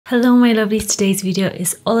Hello my lovelies, today's video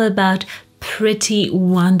is all about pretty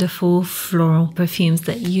wonderful floral perfumes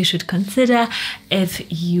that you should consider if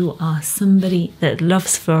you are somebody that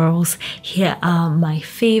loves florals. Here are my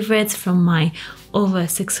favorites from my over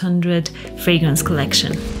 600 fragrance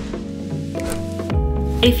collection.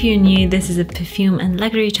 If you're new, this is a perfume and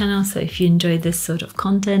luxury channel, so if you enjoy this sort of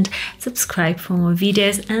content, subscribe for more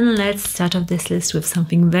videos. And let's start off this list with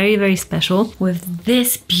something very, very special, with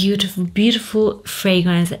this beautiful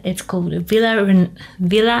fragrance. It's called Villa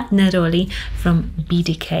Neroli from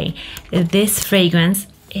BDK. This fragrance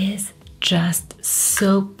is just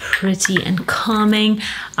so pretty and calming.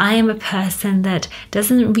 I am a person that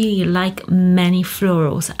doesn't really like many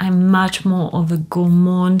florals. I'm much more of a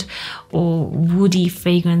gourmand or woody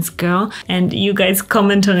fragrance girl, and you guys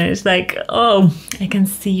comment on it like, oh, I can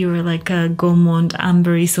see you're like a gourmand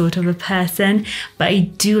ambery sort of a person. But I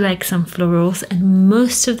do like some florals, and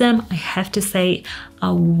most of them, I have to say,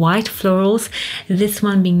 are white florals, this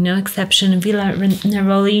one being no exception. Villa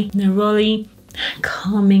Neroli,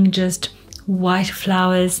 calming, just white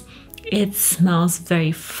flowers. It smells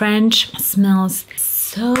very French, it smells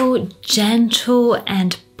so gentle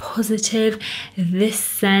and positive. This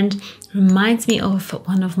scent reminds me of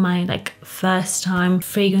one of my first time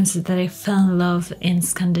fragrances that I fell in love in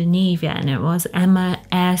Scandinavia, and it was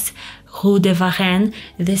M.S. Rue de Varenne.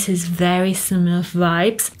 This is very similar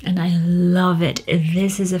vibes and I love it.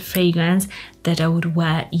 This is a fragrance that I would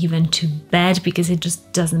wear even to bed because it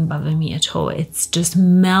just doesn't bother me at all. It just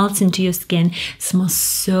melts into your skin, smells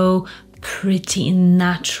so pretty and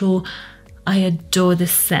natural. I adore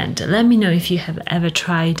this scent. Let me know if you have ever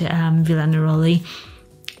tried Villa Neroli.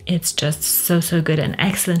 It's just so good and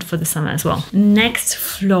excellent for the summer as well. Next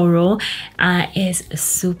floral is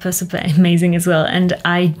super amazing as well, and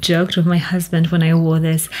I joked with my husband when I wore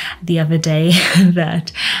this the other day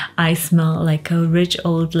that I smell like a rich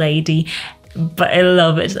old lady, but I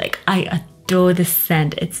love it. Like, I adore this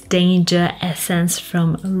scent. It's Danger Essence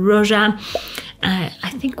from Roja.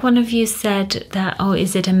 I think one of you said that, oh,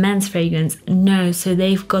 is it a men's fragrance? No, so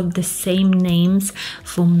they've got the same names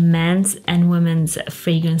for men's and women's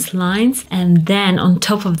fragrance lines. And then on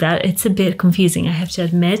top of that, it's a bit confusing, I have to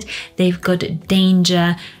admit. They've got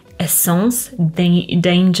Danger Essence,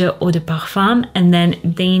 Danger Eau de Parfum, and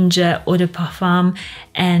then Danger Eau de Parfum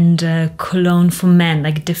and Cologne for men,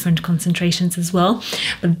 like different concentrations as well.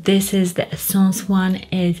 But this is the Essence one,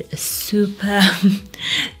 is super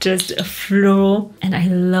just floral, and I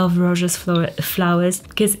love Roja's flowers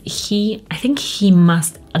because I think he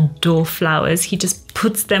must adore flowers. He just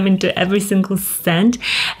puts them into every single scent,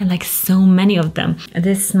 and like so many of them.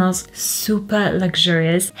 This smells super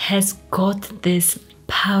luxurious, has got this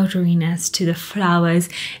powderiness to the flowers.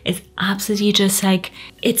 It's absolutely just like,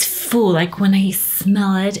 it's full. Like when I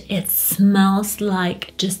smell it, it smells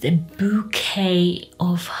like just a bouquet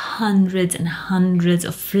of hundreds and hundreds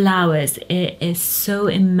of flowers. It is so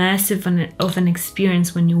immersive of an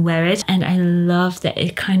experience when you wear it, and I love that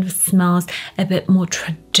it kind of smells a bit more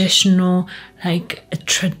traditional, like a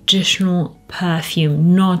traditional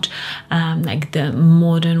perfume, not like the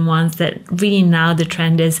modern ones that really now the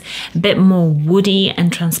trend is a bit more woody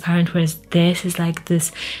and transparent, whereas this is like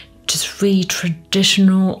this just really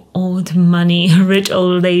traditional old money rich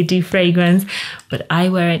old lady fragrance. But I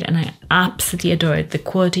wear it and I absolutely adore it. The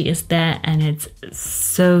quality is there and it's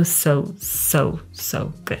so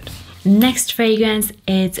good. Next fragrance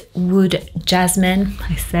is Wood Jasmine.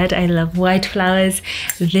 I said I love white flowers.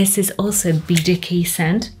 This is also a BDK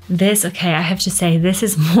scent. This, okay, I have to say, this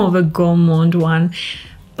is more of a gourmand one,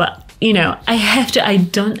 but you know,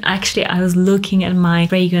 I was looking at my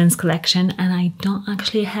fragrance collection and I don't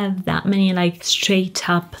actually have that many like straight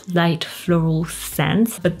up light floral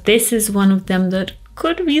scents, but this is one of them that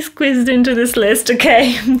could be squeezed into this list,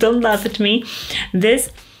 okay? Don't laugh at me. This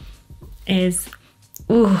is,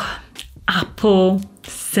 ooh, apple,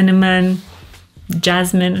 cinnamon,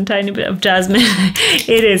 jasmine, a tiny bit of jasmine.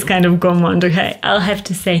 It is kind of gourmand, okay, I'll have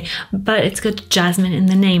to say, but it's got jasmine in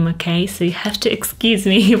the name, okay, so you have to excuse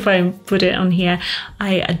me if I put it on here.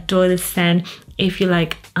 I adore this scent. If you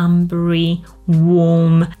like ambery,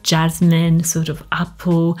 warm jasmine, sort of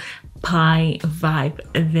apple pie vibe,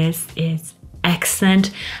 this is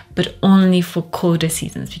excellent, but only for colder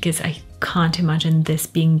seasons, because I can't imagine this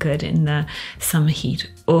being good in the summer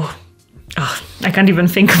heat. Oh, I can't even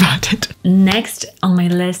think about it. Next on my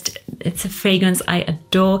list, it's a fragrance I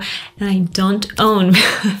adore and I don't own,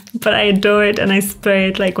 but I adore it and I spray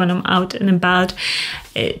it like when I'm out and about.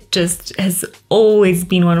 It just has always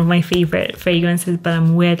been one of my favorite fragrances, but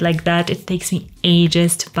I'm weird like that. It takes me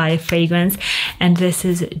ages to buy a fragrance, and this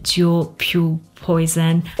is Dior Pure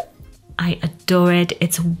Poison. I adore it.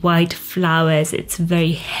 It's white flowers. It's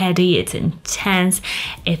very heady. It's intense.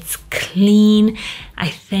 It's clean. I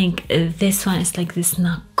think this one is like this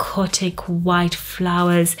narcotic white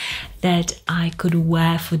flowers that I could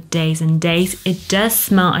wear for days and days. It does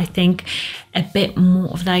smell, I think, a bit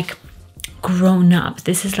more of like grown up.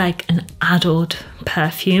 This is like an adult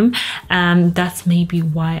perfume. That's maybe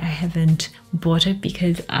why I haven't bought it,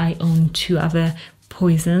 because I own 2 other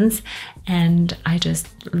Poisons and I just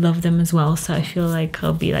love them as well. So I feel like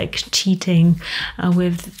I'll be like cheating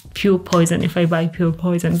with Pure Poison if I buy Pure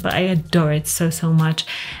Poison, but I adore it so much,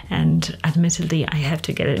 and admittedly I have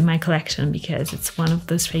to get it in my collection because it's one of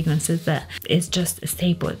those fragrances that is just a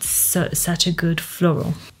staple. It's such a good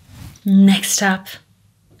floral. Next up,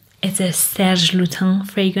 it's a Serge Lutens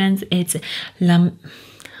fragrance. It's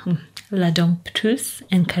La Dompteuse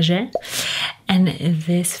in Cagé, and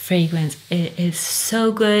this fragrance is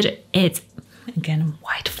so good. It's again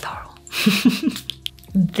white floral.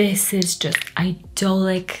 This is just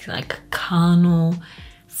idyllic, like carnal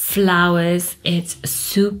flowers. It's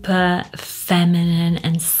super feminine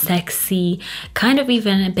and sexy, kind of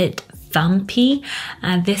even a bit vampy.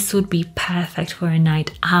 This would be perfect for a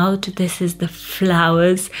night out. This is the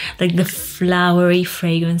flowers, like the flowery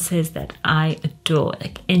fragrances that I adore,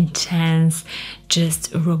 like intense,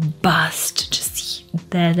 just robust, just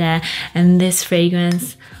there. And this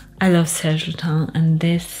fragrance, I love Serge Lutens, and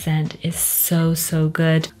this scent is so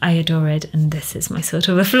good. I adore it, and this is my sort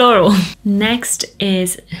of a floral. Next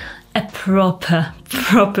is a proper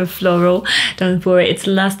floral. Don't worry, it's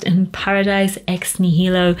Lust in Paradise ex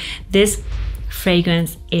Nihilo. This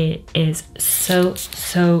fragrance, it is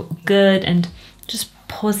so good and just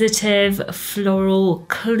positive, floral,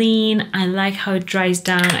 clean. I like how it dries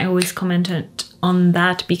down. I always commented on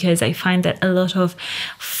that because I find that a lot of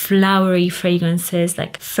flowery fragrances,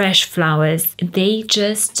 like fresh flowers, they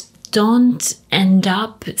just don't end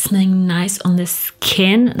up smelling nice on the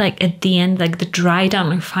skin. Like at the end, like the dry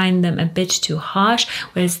down, I find them a bit too harsh,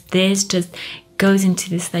 whereas this just goes into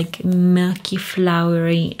this like milky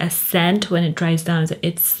flowery scent when it dries down. So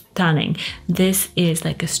it's stunning. This is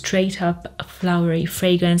like a straight up flowery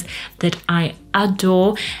fragrance that I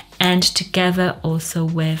adore, and together also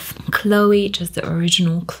with Chloe, just the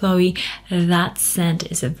original Chloe, that scent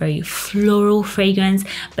is a very floral fragrance,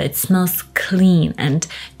 but it smells clean. And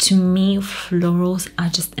to me, florals are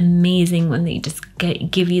just amazing when they just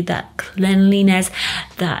give you that cleanliness,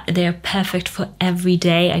 that they're perfect for every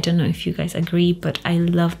day. I don't know if you guys agree, but I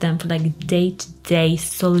love them for like day-to-day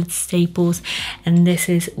solid staples, and this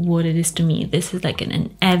is what it is to me. This is like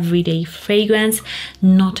an everyday fragrance,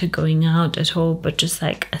 not a going out at all, but just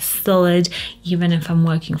like a solid, even if I'm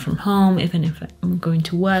working from home, even if I'm going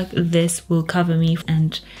to work, this will cover me,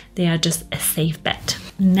 and they are just a safe bet.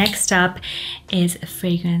 Next up is a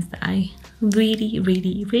fragrance that I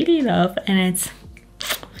really love, and it's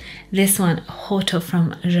this one, Hoto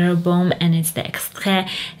from Jeroboam, and it's the Extrait.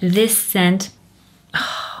 This scent,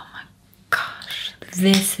 oh my gosh,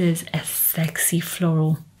 this is a sexy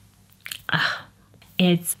floral.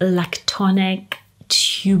 It's lactonic,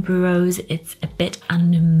 tuberose, it's a bit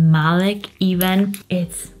animalic even.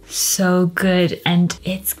 It's so good, and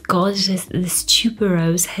it's got this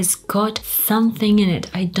tuberose has got something in it.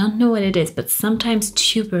 I don't know what it is, but sometimes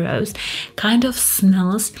tuberose kind of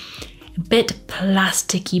smells a bit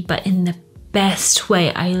plasticky, but in the best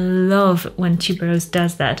way. I love when tuberose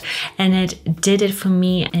does that, and it did it for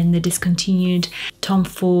me in the discontinued Tom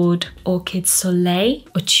Ford Orchid Soleil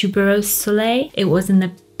or Tuberose Soleil. It was in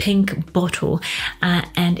the pink bottle,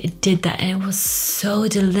 and it did that, and it was so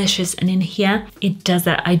delicious. And in here it does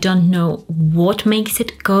that. I don't know what makes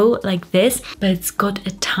it go like this, but it's got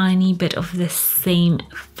a tiny bit of the same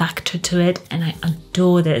factor to it, and I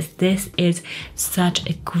adore this. This is such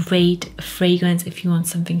a great fragrance if you want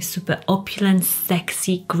something super opulent,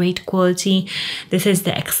 sexy, great quality. This is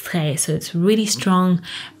the Extrait, so it's really strong,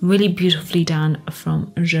 really beautifully done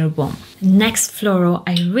from Jeroboam. Next floral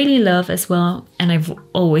I really love as well, and I've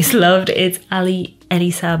always loved, it's Ellie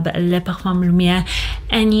Saab Le Parfum Lumière,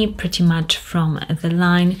 any pretty much from the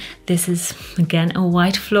line. This is again a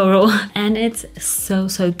white floral, and it's so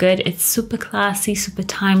good. It's super classy, super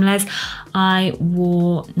timeless. I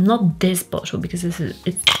wore not this bottle because it's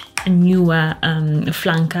a newer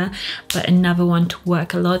flanker, but another one to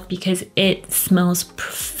work a lot because it smells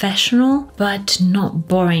professional but not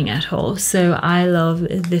boring at all. So I love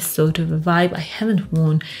this sort of a vibe. I haven't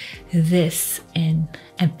worn this in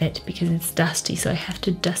a bit because it's dusty, so I have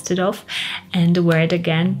to dust it off and wear it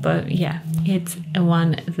again. But yeah, it's a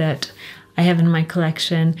one that I have in my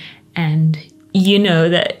collection, and you know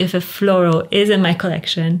that if a floral is in my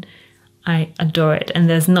collection, I adore it, and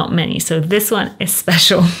there's not many, so this one is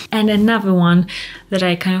special. And another one that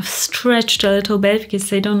I kind of stretched a little bit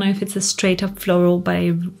because I don't know if it's a straight up floral, but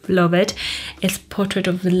I love it. It's Portrait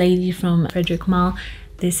of the Lady from Frederic Malle.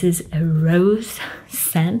 This is a rose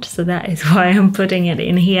scent, so that is why I'm putting it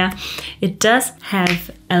in here. It does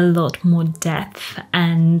have a lot more depth,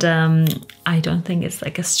 and I don't think it's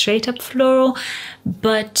like a straight up floral,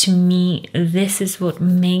 but to me, this is what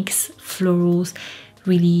makes florals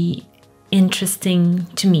really interesting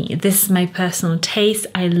to me. This is my personal taste.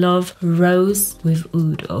 I love rose with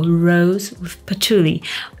oud, or rose with patchouli,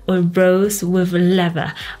 or rose with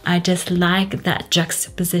leather. I just like that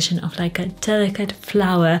juxtaposition of like a delicate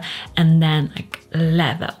flower and then like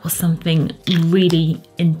leather, or something really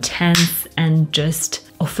intense and just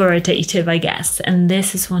authoritative, I guess. And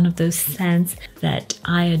this is one of those scents that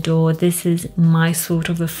I adore. This is my sort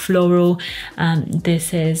of a floral.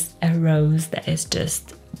 This is a rose that is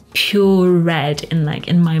just pure red in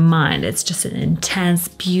my mind. It's just an intense,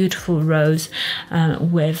 beautiful rose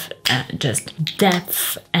with just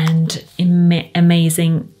depth and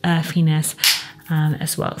amazing earthiness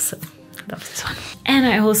as well. So I love this one. And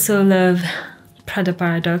I also love Prada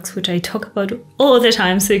Paradox, which I talk about all the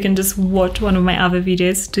time, so you can just watch one of my other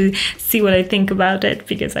videos to see what I think about it,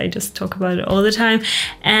 because I just talk about it all the time.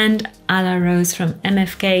 And A La Rose from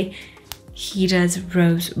MFK. He does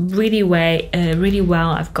rose really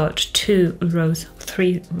well. I've got three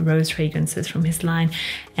rose fragrances from his line,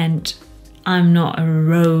 and I'm not a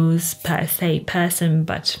rose per se person,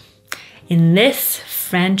 but in this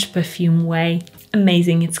French perfume way,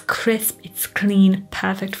 amazing. It's crisp, it's clean,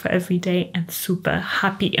 perfect for every day, and super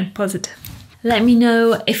happy and positive. Let me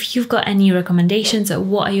know if you've got any recommendations, or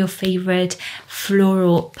what are your favorite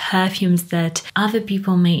floral perfumes that other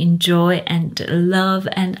people may enjoy and love,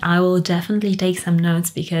 and I will definitely take some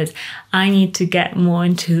notes, because I need to get more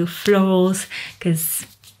into florals, because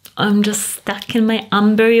I'm just stuck in my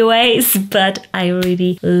ambery ways, but I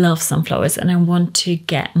really love sunflowers and I want to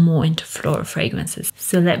get more into floral fragrances.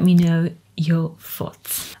 So let me know your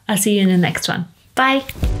thoughts. I'll see you in the next one. Bye!